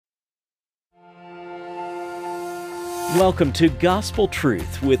Welcome to Gospel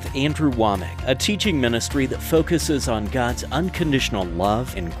Truth with Andrew Womack, a teaching ministry that focuses on God's unconditional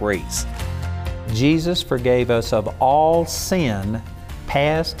love and grace. Jesus forgave us of all sin,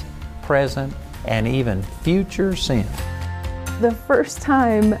 past, present, and even future sin. The first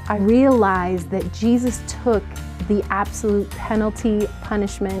time I realized that Jesus took the absolute penalty,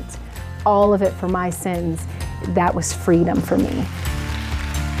 punishment, all of it for my sins, that was freedom for me.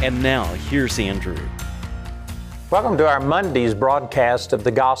 And now, here's Andrew. Welcome to our Monday's broadcast of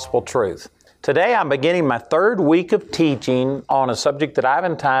the Gospel Truth. Today I'm beginning my third week of teaching on a subject that I've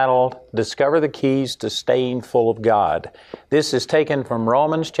entitled, Discover the Keys to Staying Full of God. This is taken from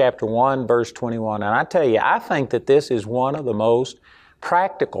Romans chapter 1, verse 21. And I tell you, I think that this is one of the most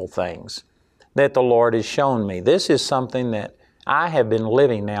practical things that the Lord has shown me. This is something that I have been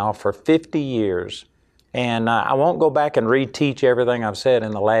living now for 50 years. And I won't go back and reteach everything I've said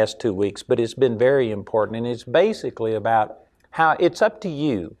in the last 2 weeks, but it's been very important. And it's basically about how it's up to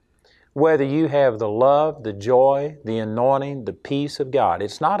you whether you have the love, the joy, the anointing, the peace of God.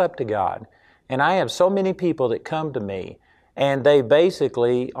 It's not up to God. And I have so many people that come to me and they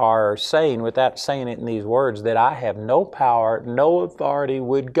basically are saying, without saying it in these words, that I have no power, no authority.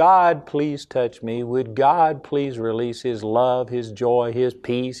 Would God please touch me? Would God please release His love, His joy, His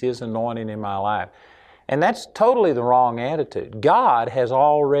peace, His anointing in my life? And that's totally the wrong attitude. God has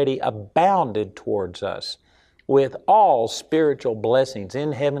already abounded towards us with all spiritual blessings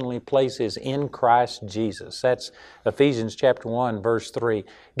in heavenly places in Christ Jesus. That's Ephesians chapter 1, verse 3.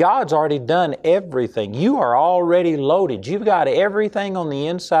 God's already done everything. You are already loaded. You've got everything on the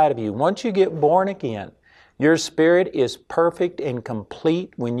inside of you. Once you get born again, your spirit is perfect and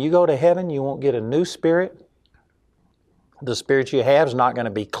complete. When you go to heaven, you won't get a new spirit. The spirit you have is not going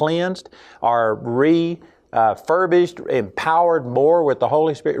to be cleansed or refurbished, empowered more with the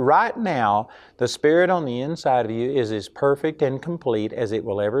Holy Spirit. Right now, the Spirit on the inside of you is as perfect and complete as it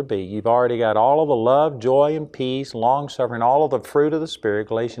will ever be. You've already got all of the love, joy, and peace, long-suffering, all of the fruit of the Spirit,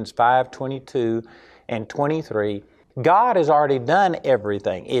 Galatians 5:22 and 23. God has already done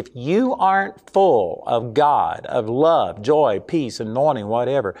everything. If you aren't full of God, of love, joy, peace, anointing,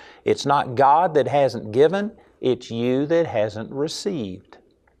 whatever, it's not God that hasn't given, it's you that hasn't received.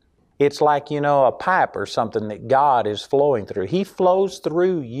 It's like, a pipe or something that God is flowing through. He flows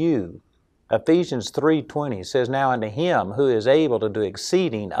through you. Ephesians 3:20 says, Now unto Him who is able to do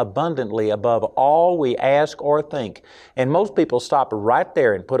exceeding abundantly above all we ask or think. And most people stop right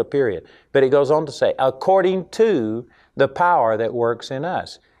there and put a period. But it goes on to say, according to the power that works in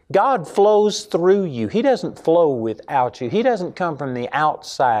us. God flows through you. He doesn't flow without you. He doesn't come from the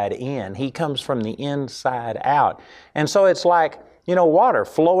outside in. He comes from the inside out. And so it's like, water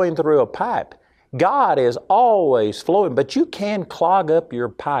flowing through a pipe. God is always flowing, but you can clog up your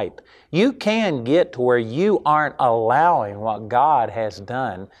pipe. You can get to where you aren't allowing what God has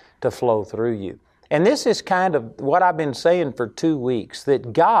done to flow through you. And this is kind of what I've been saying for 2 weeks,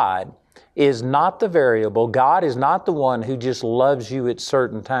 that God is not the variable. God is not the one who just loves you at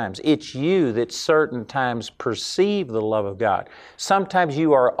certain times. It's you that certain times perceive the love of God. Sometimes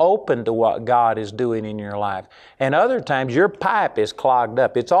you are open to what God is doing in your life. And other times your pipe is clogged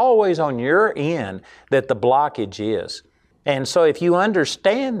up. It's always on your end that the blockage is. And so if you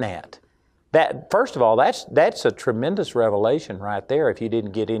understand that first of all, that's a tremendous revelation right there if you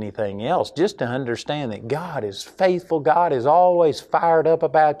didn't get anything else. Just to understand that God is faithful. God is always fired up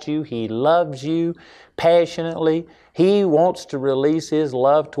about you. He loves you passionately. He wants to release His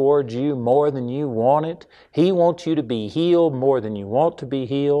love towards you more than you want it. He wants you to be healed more than you want to be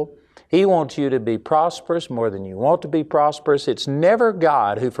healed. He wants you to be prosperous more than you want to be prosperous. It's never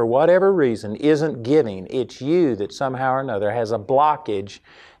God who, for whatever reason, isn't giving. It's you that somehow or another has a blockage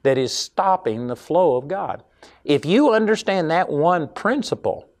that is stopping the flow of God. If you understand that one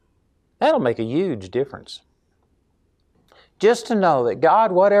principle, that'll make a huge difference. Just to know that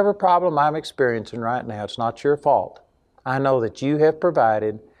God, whatever problem I'm experiencing right now, it's not your fault. I know that you have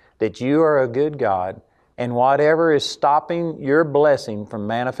provided, that you are a good God, and whatever is stopping your blessing from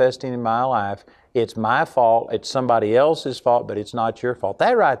manifesting in my life, it's my fault, it's somebody else's fault, but it's not your fault.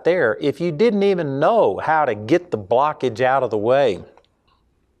 That right there, if you didn't even know how to get the blockage out of the way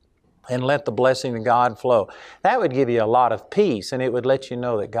and let the blessing of God flow, that would give you a lot of peace, and it would let you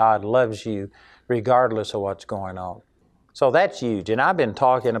know that God loves you regardless of what's going on. So that's huge, and I've been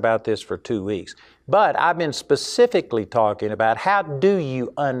talking about this for 2 weeks. But I've been specifically talking about how do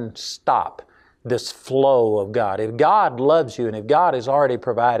you unstop this flow of God. If God loves you and if God has already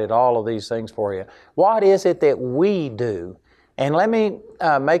provided all of these things for you, what is it that we do? And let me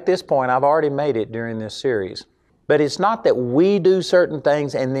make this point. I've already made it during this series. But it's not that we do certain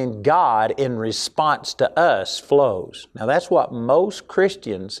things and then God, in response to us, flows. Now that's what most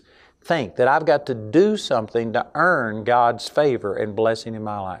Christians think, that I've got to do something to earn God's favor and blessing in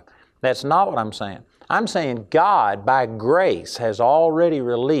my life. That's not what I'm saying. I'm saying God, by grace, has already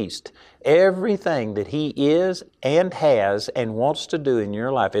released everything that He is and has and wants to do in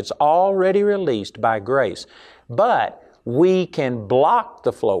your life. It's already released by grace. But we can block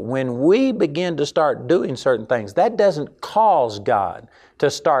the flow. When we begin to start doing certain things, that doesn't cause God to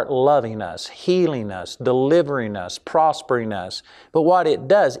start loving us, healing us, delivering us, prospering us. But what it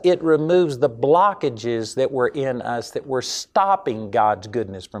does, it removes the blockages that were in us that were stopping God's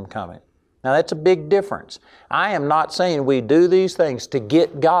goodness from coming. Now that's a big difference. I am not saying we do these things to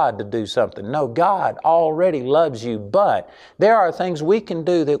get God to do something. No, God already loves you, but there are things we can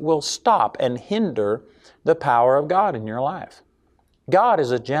do that will stop and hinder the power of God in your life. God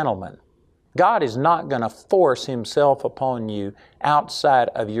is a gentleman. God is not going to force Himself upon you outside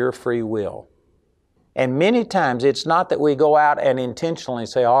of your free will. And many times it's not that we go out and intentionally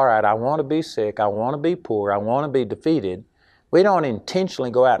say, all right, I want to be sick, I want to be poor, I want to be defeated. We don't intentionally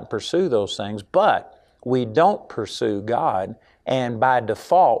go out and pursue those things, but we don't pursue God, and by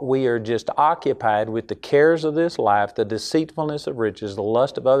default we are just occupied with the cares of this life, the deceitfulness of riches, the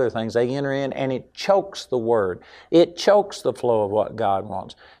lust of other things. They enter in and it chokes the Word. It chokes the flow of what God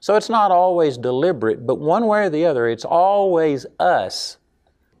wants. So it's not always deliberate, but one way or the other, it's always us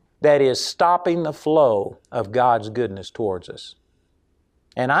that is stopping the flow of God's goodness towards us.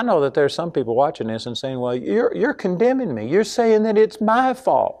 And I know that there's some people watching this and saying, well, you're condemning me. You're saying that it's my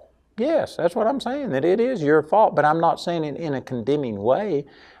fault. Yes, that's what I'm saying, that it is your fault, but I'm not saying it in a condemning way.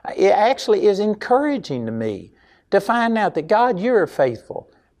 It actually is encouraging to me to find out that, God, you're faithful.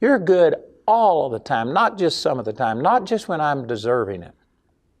 You're good all of the time, not just some of the time, not just when I'm deserving it,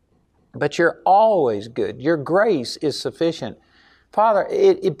 but you're always good. Your grace is sufficient. Father,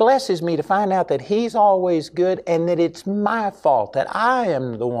 it blesses me to find out that He's always good and that it's my fault, that I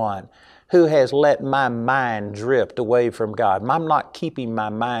am the one who has let my mind drift away from God. I'm not keeping my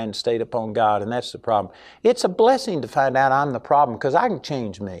mind stayed upon God, and that's the problem. It's a blessing to find out I'm the problem because I can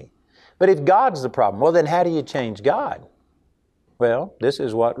change me. But if God's the problem, well, then how do you change God? Well, this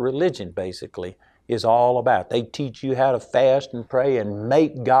is what religion basically is all about. They teach you how to fast and pray and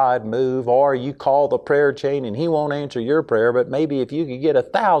make God move, or you call the prayer chain and He won't answer your prayer, but maybe if you could get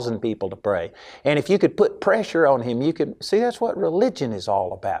 1,000 people to pray, and if you could put pressure on Him, you could see. That's what religion is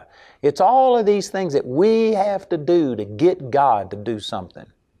all about. It's all of these things that we have to do to get God to do something.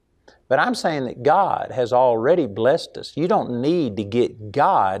 But I'm saying that God has already blessed us. You don't need to get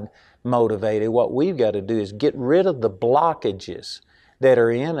God motivated. What we've got to do is get rid of the blockages that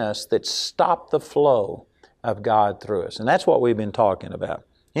are in us that stop the flow of God through us. And that's what we've been talking about.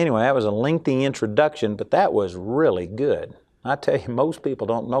 Anyway, that was a lengthy introduction, but that was really good. I tell you, most people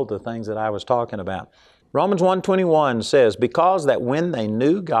don't know the things that I was talking about. Romans 1:21 says, because that when they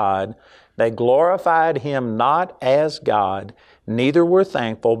knew God, they glorified Him not as God, neither were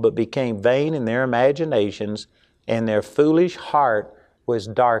thankful, but became vain in their imaginations, and their foolish heart was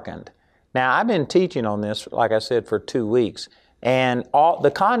darkened. Now, I've been teaching on this, like I said, for 2 weeks. And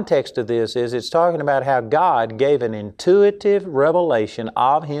the context of this is it's talking about how God gave an intuitive revelation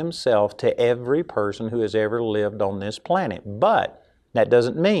of Himself to every person who has ever lived on this planet. But that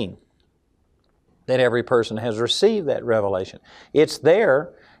doesn't mean that every person has received that revelation. It's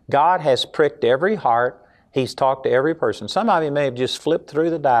there. God has pricked every heart. He's talked to every person. Some of you may have just flipped through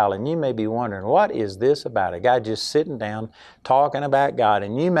the dial and you may be wondering, what is this about? A guy just sitting down talking about God,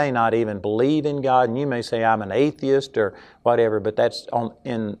 and you may not even believe in God, and you may say, I'm an atheist or whatever, but that's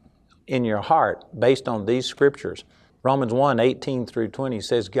in your heart based on these scriptures. Romans 1:18 through 20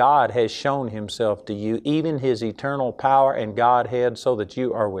 says, God has shown Himself to you, even His eternal power and Godhead, so that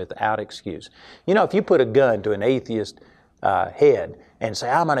you are without excuse. You know, if you put a gun to an atheist head and say,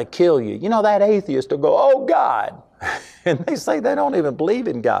 I'm going to kill you, you know, that atheist will go, oh God. And they say they don't even believe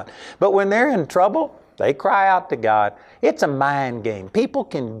in God. But when they're in trouble, they cry out to God. It's a mind game. People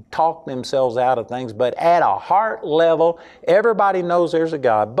can talk themselves out of things, but at a heart level, everybody knows there's a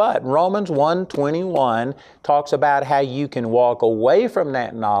God. But Romans 1:21 talks about how you can walk away from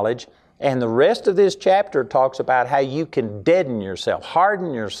that knowledge, and the rest of this chapter talks about how you can deaden yourself,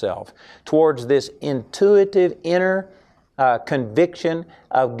 harden yourself towards this intuitive inner conviction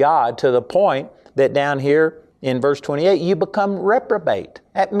of God, to the point that down here in verse 28, you become reprobate.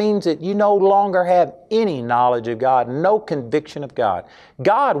 That means that you no longer have any knowledge of God, no conviction of God.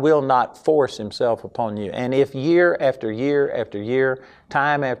 God will not force Himself upon you. And if year after year after year,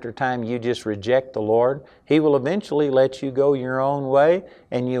 time after time, you just reject the Lord, He will eventually let you go your own way,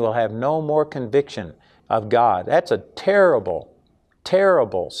 and you will have no more conviction of God. That's a terrible,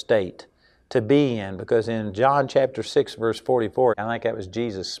 terrible state to be in, because in John chapter 6 verse 44, I think that was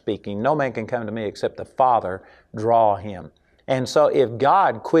Jesus speaking, no man can come to me except the Father draw him. And so if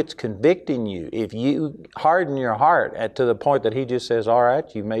God quits convicting you, if you harden your heart to the point that He just says, all right,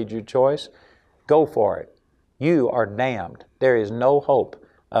 you've made your choice, go for it. You are damned. There is no hope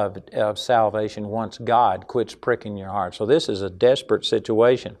of salvation once God quits pricking your heart. So this is a desperate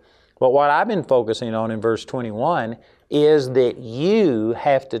situation. But what I've been focusing on in verse 21 is that you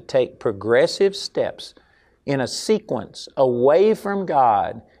have to take progressive steps in a sequence away from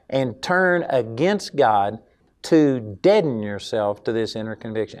God and turn against God to deaden yourself to this inner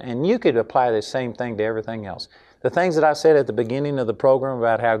conviction. And you could apply the same thing to everything else. The things that I said at the beginning of the program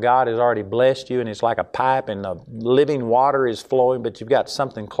about how God has already blessed you and it's like a pipe and the living water is flowing, but you've got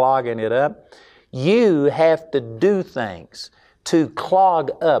something clogging it up. You have to do things to clog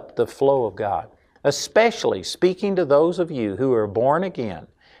up the flow of God. Especially speaking to those of you who are born again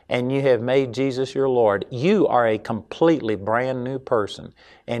and you have made Jesus your Lord, you are a completely brand new person.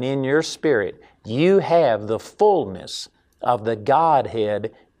 And in your spirit, you have the fullness of the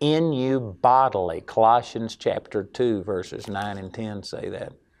Godhead in you bodily. Colossians chapter 2 verses 9 and 10 say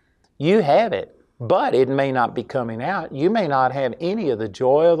that. You have it, but it may not be coming out. You may not have any of the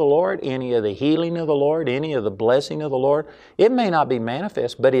joy of the Lord, any of the healing of the Lord, any of the blessing of the Lord. It may not be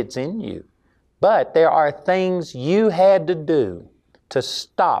manifest, but it's in you. But there are things you had to do to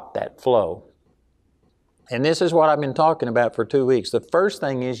stop that flow. And this is what I've been talking about for 2 weeks. The first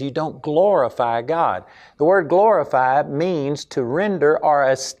thing is you don't glorify God. The word glorify means to render or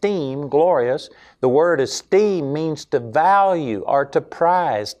esteem glorious. The word esteem means to value or to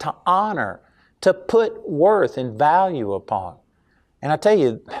prize, to honor, to put worth and value upon. And I tell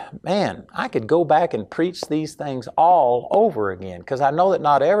you, man, I could go back and preach these things all over again, because I know that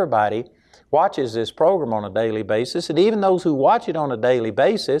not everybody watches this program on a daily basis. And even those who watch it on a daily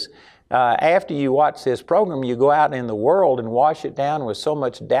basis, after you watch this program, you go out in the world and wash it down with so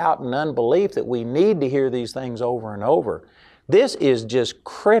much doubt and unbelief that we need to hear these things over and over. This is just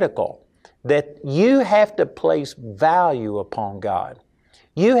critical, that you have to place value upon God.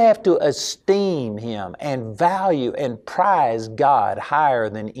 You have to esteem Him and value and prize God higher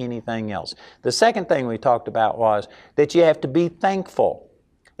than anything else. The second thing we talked about was that you have to be thankful.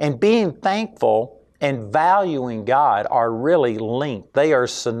 And being thankful and valuing God are really linked. They are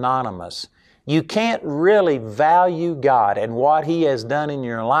synonymous. You can't really value God and what He has done in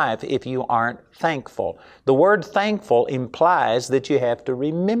your life if you aren't thankful. The word thankful implies that you have to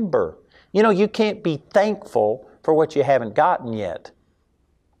remember. You know, you can't be thankful for what you haven't gotten yet.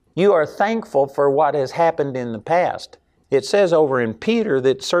 You are thankful for what has happened in the past. It says over in Peter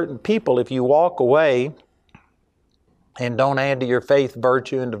that certain people, if you walk away and don't add to your faith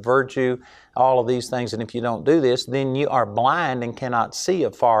virtue, and to virtue all of these things, and if you don't do this, then you are blind and cannot see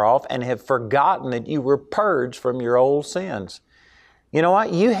afar off and have forgotten that you were purged from your old sins. You know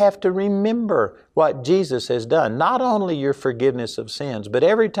what? You have to remember what Jesus has done. Not only your forgiveness of sins, but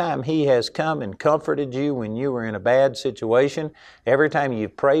every time He has come and comforted you when you were in a bad situation, every time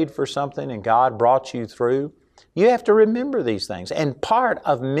you've prayed for something and God brought you through, you have to remember these things. And part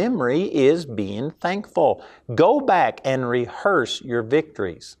of memory is being thankful. Go back and rehearse your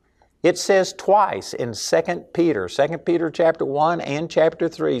victories. It says twice in 2 Peter chapter 1 and chapter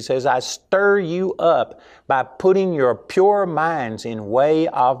 3 says, I stir you up by putting your pure minds in way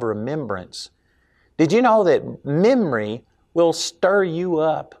of remembrance. Did you know that memory will stir you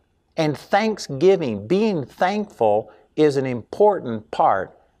up? And thanksgiving, being thankful, is an important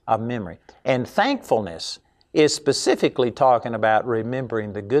part of memory. And thankfulness is specifically talking about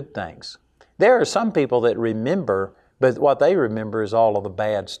remembering the good things. There are some people that remember, but what they remember is all of the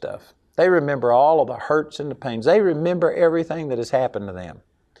bad stuff. They remember all of the hurts and the pains. They remember everything that has happened to them.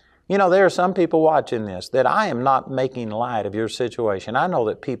 You know, there are some people watching this that I am not making light of your situation. I know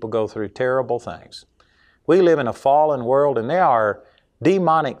that people go through terrible things. We live in a fallen world, and there are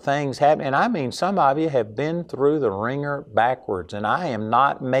demonic things happening. And I mean, some of you have been through the ringer backwards, and I am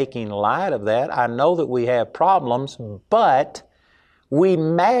not making light of that. I know that we have problems, but we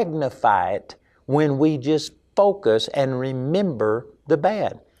magnify it when we just focus and remember the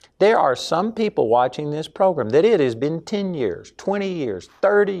bad. There are some people watching this program that it has been 10 years, 20 years,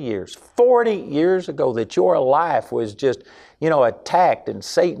 30 years, 40 years ago that your life was just, attacked and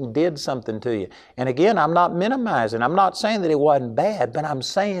Satan did something to you. And again, I'm not minimizing. I'm not saying that it wasn't bad, but I'm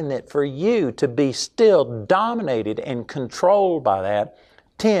saying that for you to be still dominated and controlled by that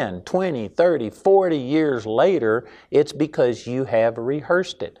 10, 20, 30, 40 years later, it's because you have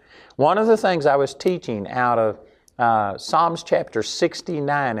rehearsed it. One of the things I was teaching out of Psalms chapter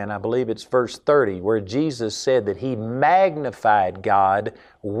 69, and I believe it's verse 30, where Jesus said that He magnified God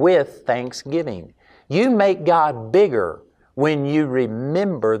with thanksgiving. You make God bigger when you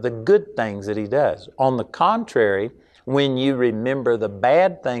remember the good things that He does. On the contrary, when you remember the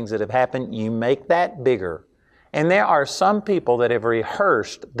bad things that have happened, you make that bigger. And there are some people that have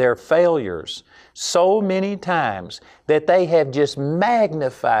rehearsed their failures so many times that they have just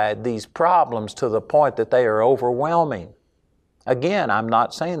magnified these problems to the point that they are overwhelming. Again, I'm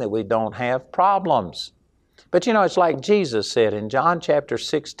not saying that we don't have problems. But you know, it's like Jesus said in John chapter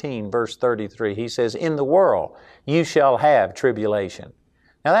 16, verse 33. He says, "In the world you shall have tribulation."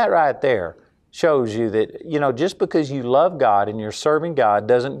 Now that right there shows you that, you know, just because you love God and you're serving God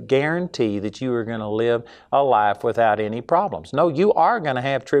doesn't guarantee that you are going to live a life without any problems. No, you are going to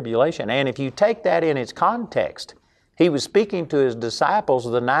have tribulation. And if you take that in its context, He was speaking to His disciples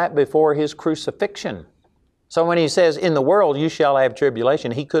the night before His crucifixion. So when He says, "In the world you shall have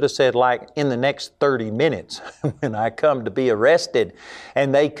tribulation," He could have said, like, in the next 30 minutes when I come to be arrested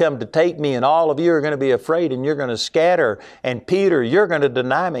and they come to take me and all of you are going to be afraid and you're going to scatter and Peter, you're going to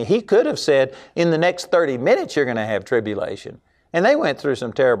deny me. He could have said, in the next 30 minutes you're going to have tribulation. And they went through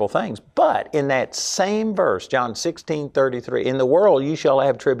some terrible things. But in that same verse, John 16:33, "In the world you shall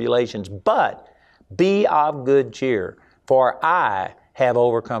have tribulations, but be of good cheer, for I have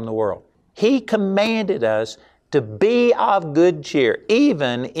overcome the world." He commanded us to be of good cheer,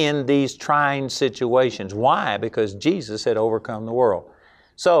 even in these trying situations. Why? Because Jesus had overcome the world.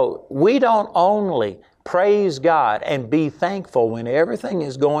 So we don't only praise God and be thankful when everything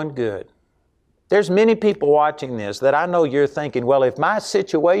is going good. There's many people watching this that I know you're thinking, well, if my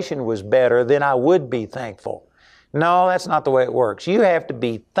situation was better, then I would be thankful. No, that's not the way it works. You have to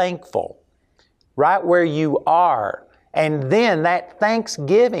be thankful right where you are. And then that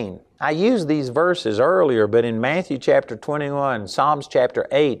thanksgiving, I used these verses earlier, but in Matthew chapter 21, Psalms chapter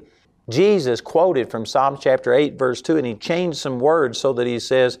 8, Jesus quoted from Psalms chapter 8, verse 2, and He changed some words so that He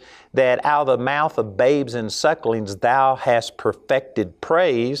says that out of the mouth of babes and sucklings Thou hast perfected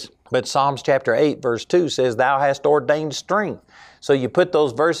praise. But Psalms chapter 8, verse 2 says, Thou hast ordained strength. So you put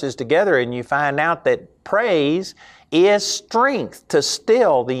those verses together and you find out that praise is strength to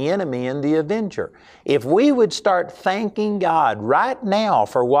still the enemy and the avenger. If we would start thanking God right now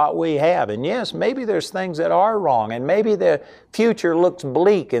for what we have, and yes, maybe there's things that are wrong, and maybe the future looks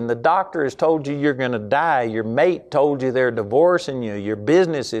bleak, and the doctor has told you you're going to die, your mate told you they're divorcing you, your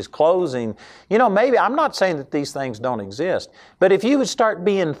business is closing. You know, maybe, I'm not saying that these things don't exist, but if you would start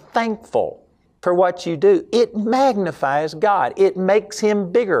being thankful for what you do, it magnifies God. It makes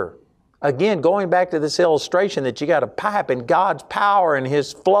Him bigger. Again, going back to this illustration that you got a pipe and God's power and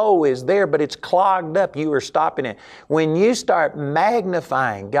His flow is there, but it's clogged up. You are stopping it. When you start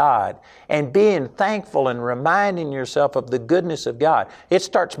magnifying God and being thankful and reminding yourself of the goodness of God, it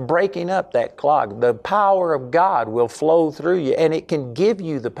starts breaking up that clog. The power of God will flow through you, and it can give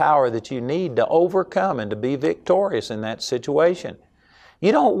you the power that you need to overcome and to be victorious in that situation.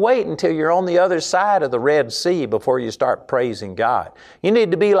 You don't wait until you're on the other side of the Red Sea before you start praising God. You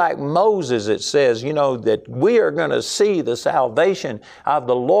need to be like Moses. It says, you know, that we are going to see the salvation of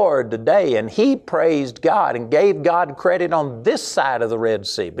the Lord today. And he praised God and gave God credit on this side of the Red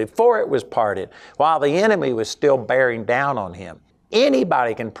Sea before it was parted, while the enemy was still bearing down on him.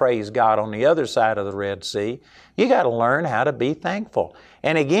 Anybody can praise God on the other side of the Red Sea. You got to learn how to be thankful.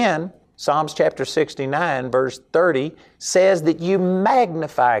 And again, Psalms chapter 69, verse 30 says that you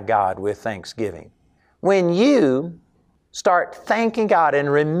magnify God with thanksgiving. When you start thanking God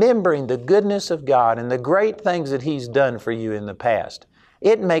and remembering the goodness of God and the great things that He's done for you in the past,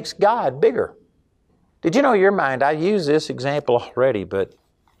 it makes God bigger. Did you know your mind, I used this example already, but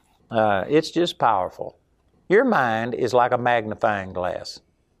it's just powerful. Your mind is like a magnifying glass.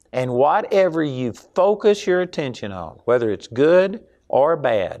 And whatever you focus your attention on, whether it's good or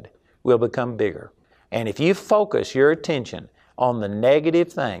bad, will become bigger. And if you focus your attention on the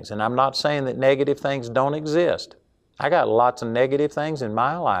negative things, and I'm not saying that negative things don't exist. I got lots of negative things in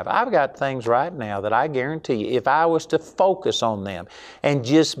my life. I've got things right now that I guarantee you, if I was to focus on them and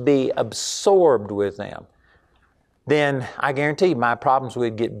just be absorbed with them, then I guarantee you my problems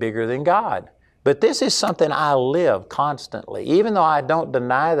would get bigger than God. But this is something I live constantly. Even though I don't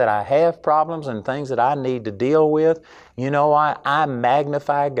deny that I have problems and things that I need to deal with, you know, I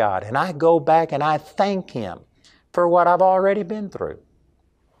magnify God and I go back and I thank Him for what I've already been through.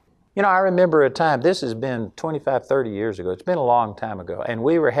 You know, I remember a time, this has been 25, 30 years ago. It's been a long time ago. And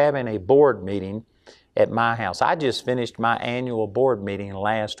we were having a board meeting at my house. I just finished my annual board meeting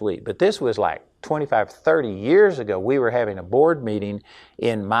last week. But this was like 25, 30 years ago. We were having a board meeting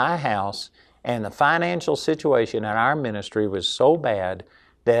in my house. And the financial situation in our ministry was so bad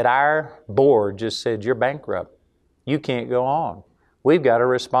that our board just said, you're bankrupt. You can't go on. We've got a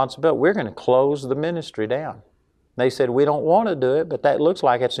responsibility. We're going to close the ministry down. They said, we don't want to do it, but that looks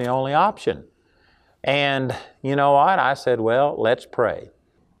like it's the only option. And you know what? I said, well, let's pray.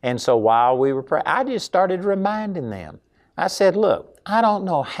 And so while we were praying, I just started reminding them. I said, look, I don't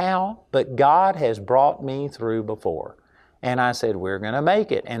know how, but God has brought me through before. And I said, we're going to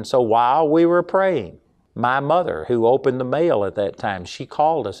make it. And so while we were praying, my mother, who opened the mail at that time, she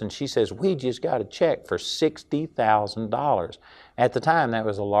called us and she says, we just got a check for $60,000. At the time, that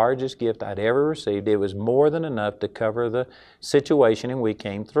was the largest gift I'd ever received. It was more than enough to cover the situation, and we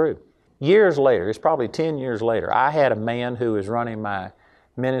came through. Years later, it's probably 10 years later, I had a man who was running my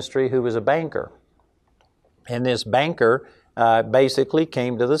ministry who was a banker. And this banker basically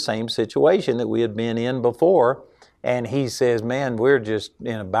came to the same situation that we had been in before. And he says, man, we're just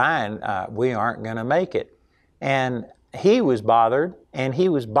in a bind. We aren't going to make it. And he was bothered, and he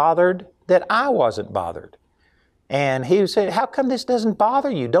was bothered that I wasn't bothered. And he said, how come this doesn't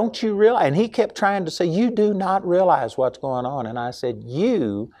bother you? Don't you realize? And he kept trying to say, you do not realize what's going on. And I said,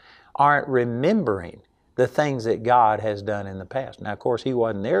 you aren't remembering the things that God has done in the past. Now, of course, he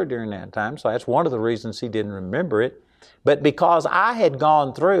wasn't there during that time, so that's one of the reasons he didn't remember it. But because I had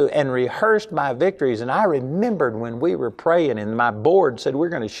gone through and rehearsed my victories, and I remembered when we were praying and my board said, we're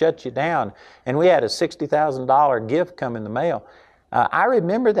going to shut you down, and we had a $60,000 gift come in the mail, I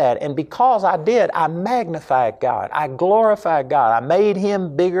remember that, and because I did, I magnified God. I glorified God. I made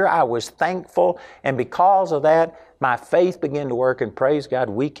Him bigger. I was thankful, and because of that, my faith began to work, and praise God,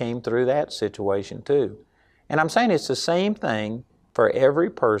 we came through that situation too. And I'm saying it's the same thing for every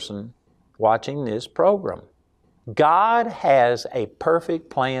person watching this program. God has a perfect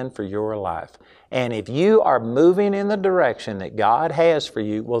plan for your life. And if you are moving in the direction that God has for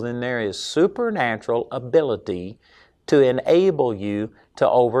you, well, then there is supernatural ability to enable you to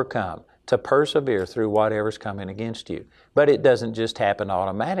overcome, to persevere through whatever's coming against you. But it doesn't just happen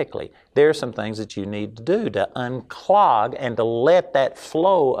automatically. There are some things that you need to do to unclog and to let that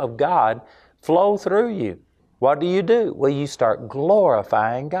flow of God flow through you. What do? Well, you start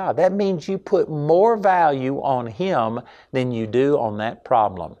glorifying God. That means you put more value on Him than you do on that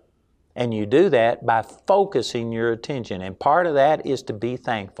problem. And you do that by focusing your attention. And part of that is to be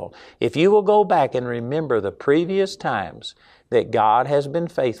thankful. If you will go back and remember the previous times that God has been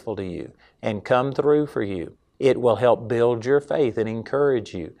faithful to you and come through for you, it will help build your faith and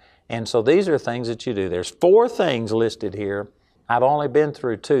encourage you. And so these are things that you do. There's 4 things listed here. I've only been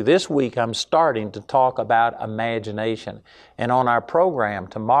through 2. This week I'm starting to talk about imagination. And on our program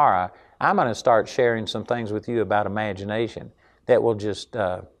tomorrow, I'm going to start sharing some things with you about imagination that will just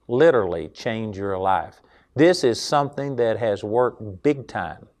literally change your life. This is something that has worked big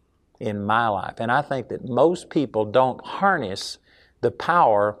time in my life. And I think that most people don't harness the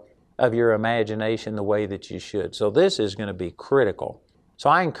power of your imagination the way that you should. So this is going to be critical. So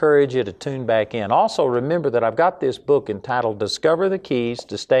I encourage you to tune back in. Also remember that I've got this book entitled Discover the Keys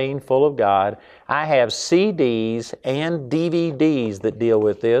to Staying Full of God. I have CDs and DVDs that deal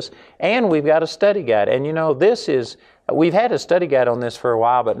with this, and we've got a study guide. And you know, we've had a study guide on this for a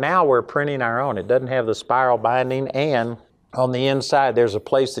while, but now we're printing our own. It doesn't have the spiral binding, and on the inside there's a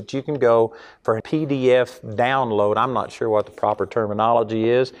place that you can go for a PDF download. I'm not sure what the proper terminology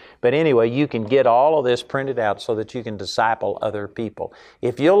is, but anyway, you can get all of this printed out so that you can disciple other people.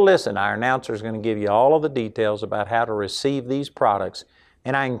 If you'll listen, our announcer is going to give you all of the details about how to receive these products,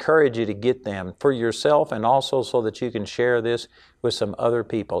 and I encourage you to get them for yourself and also so that you can share this with some other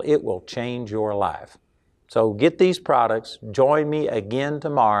people. It will change your life. So get these products. Join me again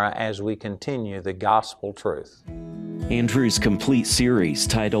tomorrow as we continue the gospel truth. Andrew's complete series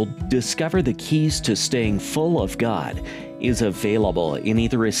titled Discover the Keys to Staying Full of God is available in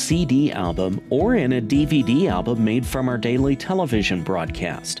either a CD album or in a DVD album made from our daily television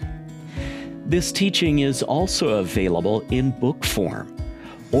broadcast. This teaching is also available in book form,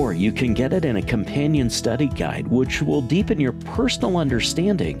 or you can get it in a companion study guide which will deepen your personal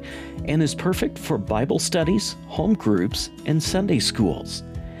understanding and is perfect for Bible studies, home groups, and Sunday schools.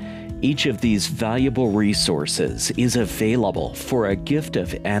 Each of these valuable resources is available for a gift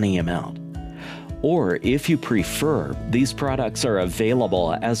of any amount. Or if you prefer, these products are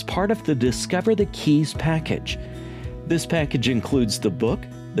available as part of the Discover the Keys package. This package includes the book,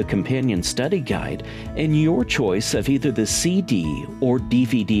 the companion study guide, and your choice of either the CD or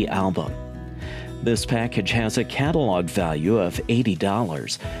DVD album. This package has a catalog value of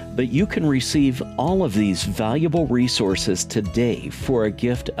 $80, but you can receive all of these valuable resources today for a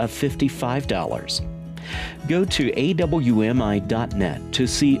gift of $55. Go to awmi.net to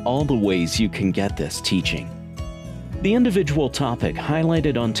see all the ways you can get this teaching. The individual topic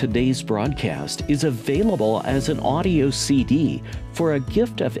highlighted on today's broadcast is available as an audio CD for a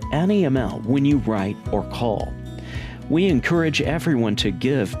gift of any amount when you write or call. We encourage everyone to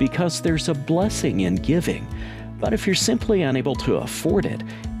give because there's a blessing in giving. But if you're simply unable to afford it,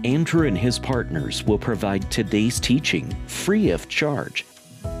 Andrew and his partners will provide today's teaching free of charge.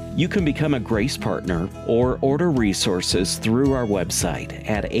 You can become a Grace Partner or order resources through our website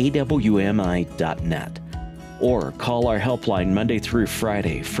at awmi.net. Or call our helpline Monday through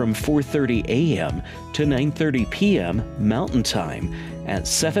Friday from 4:30 a.m. to 9:30 p.m. Mountain Time at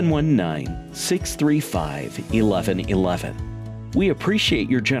 719-635-1111. We appreciate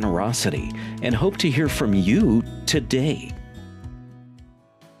your generosity and hope to hear from you today.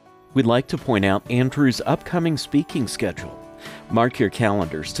 We'd like to point out Andrew's upcoming speaking schedule. Mark your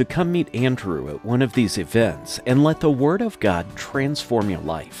calendars to come meet Andrew at one of these events and let the Word of God transform your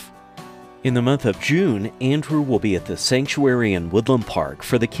life. In the month of June, Andrew will be at the Sanctuary in Woodland Park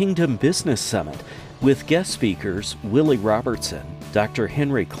for the Kingdom Business Summit with guest speakers Willie Robertson, Dr.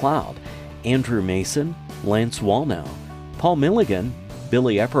 Henry Cloud, Andrew Mason, Lance Wallnow, Paul Milligan,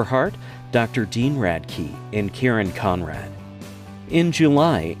 Billy Epperhart, Dr. Dean Radke, and Karen Conrad. In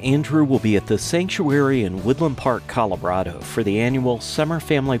July, Andrew will be at the Sanctuary in Woodland Park, Colorado for the annual Summer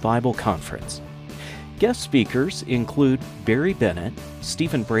Family Bible Conference. Guest speakers include Barry Bennett,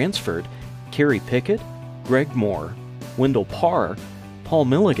 Stephen Bransford, Carrie Pickett, Greg Moore, Wendell Parr, Paul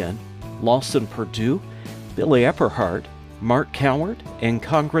Milligan, Lawson Perdue, Billy Epperhart, Mark Coward, and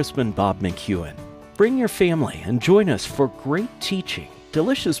Congressman Bob McEwen. Bring your family and join us for great teaching,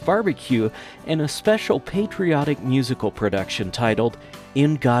 delicious barbecue, and a special patriotic musical production titled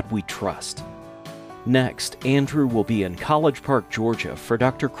In God We Trust. Next, Andrew will be in College Park, Georgia for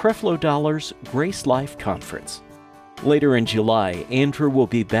Dr. Creflo Dollar's Grace Life Conference. Later in July, Andrew will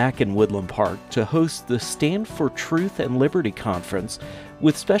be back in Woodland Park to host the Stand for Truth and Liberty Conference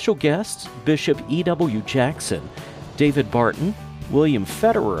with special guests Bishop E.W. Jackson, David Barton, William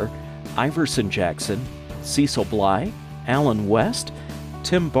Federer, Iverson Jackson, Cecil Bly, Alan West,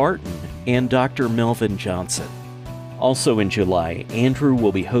 Tim Barton, and Dr. Melvin Johnson. Also in July, Andrew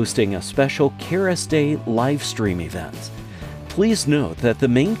will be hosting a special Charis Day live stream event. Please note that the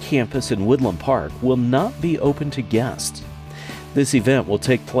main campus in Woodland Park will not be open to guests. This event will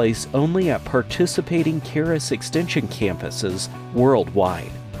take place only at participating Charis Extension campuses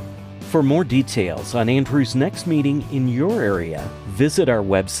worldwide. For more details on Andrew's next meeting in your area, visit our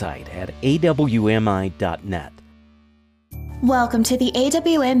website at awmi.net. Welcome to the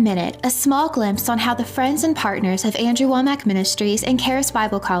AWM Minute, a small glimpse on how the friends and partners of Andrew Wommack Ministries and Charis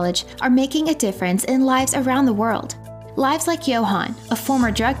Bible College are making a difference in lives around the world. Lives like Johan, a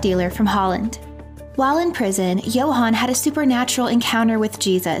former drug dealer from Holland. While in prison, Johan had a supernatural encounter with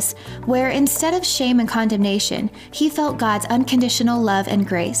Jesus, where instead of shame and condemnation, he felt God's unconditional love and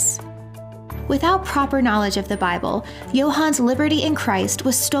grace. Without proper knowledge of the Bible, Johan's liberty in Christ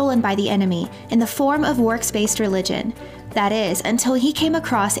was stolen by the enemy in the form of works-based religion. That is, until he came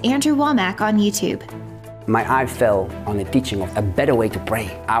across Andrew Wommack on YouTube. My eye fell on the teaching of a better way to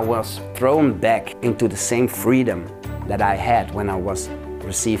pray. I was thrown back into the same freedom that I had when I was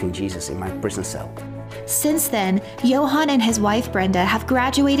receiving Jesus in my prison cell. Since then, Johan and his wife Brenda have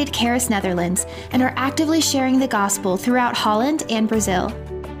graduated Charis Netherlands and are actively sharing the gospel throughout Holland and Brazil.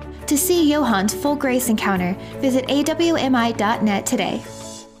 To see Johan's full grace encounter, visit awmi.net today.